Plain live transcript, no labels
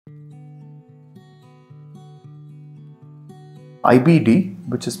IBD,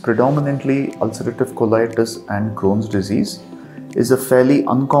 which is predominantly ulcerative colitis and Crohn's disease, is a fairly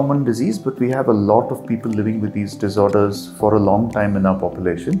uncommon disease, but we have a lot of people living with these disorders for a long time in our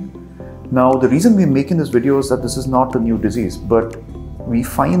population. Now, the reason we're making this video is that this is not a new disease, but we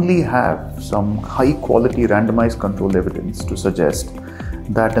finally have some high quality randomized control evidence to suggest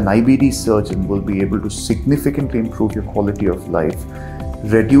that an IBD surgeon will be able to significantly improve your quality of life,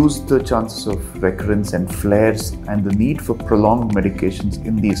 reduce the chances of recurrence and flares, and the need for prolonged medications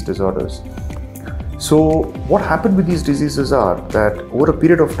in these disorders. So what happened with these diseases are that over a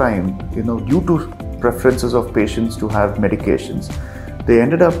period of time, due to preferences of patients to have medications, they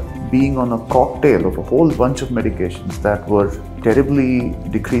ended up being on a cocktail of a whole bunch of medications that were terribly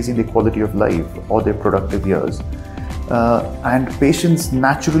decreasing the quality of life or their productive years. And patients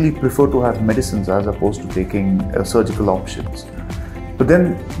naturally prefer to have medicines as opposed to taking surgical options. But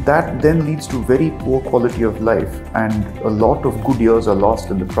then that leads to very poor quality of life, and a lot of good years are lost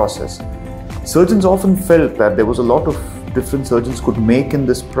in the process. Surgeons often felt that there was a lot of different surgeons could make in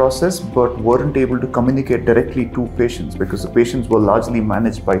this process, but weren't able to communicate directly to patients because the patients were largely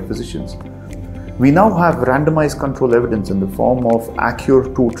managed by physicians. We now have randomized control evidence in the form of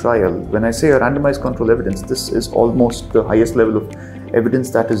ACCURE 2 trial. When I say a randomized control evidence, this is almost the highest level of evidence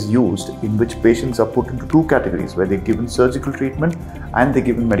that is used, in which patients are put into two categories, where they're given surgical treatment and they're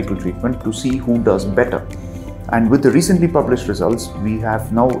given medical treatment to see who does better. And with the recently published results, we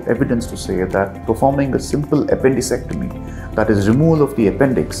have now evidence to say that performing a simple appendicectomy, that is removal of the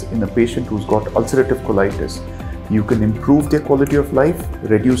appendix in a patient who's got ulcerative colitis, you can improve their quality of life,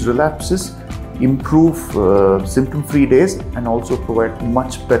 reduce relapses, improve symptom-free days, and also provide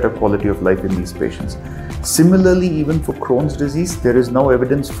much better quality of life in these patients. Similarly, even for Crohn's disease, there is now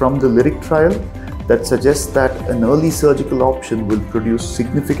evidence from the LYRIC trial that suggests that an early surgical option will produce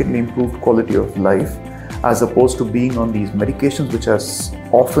significantly improved quality of life, as opposed to being on these medications, which are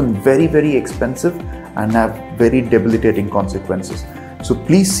often very, very expensive and have very debilitating consequences. So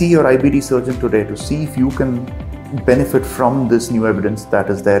please see your IBD surgeon today to see if you can benefit from this new evidence that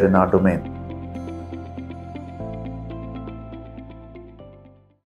is there in our domain.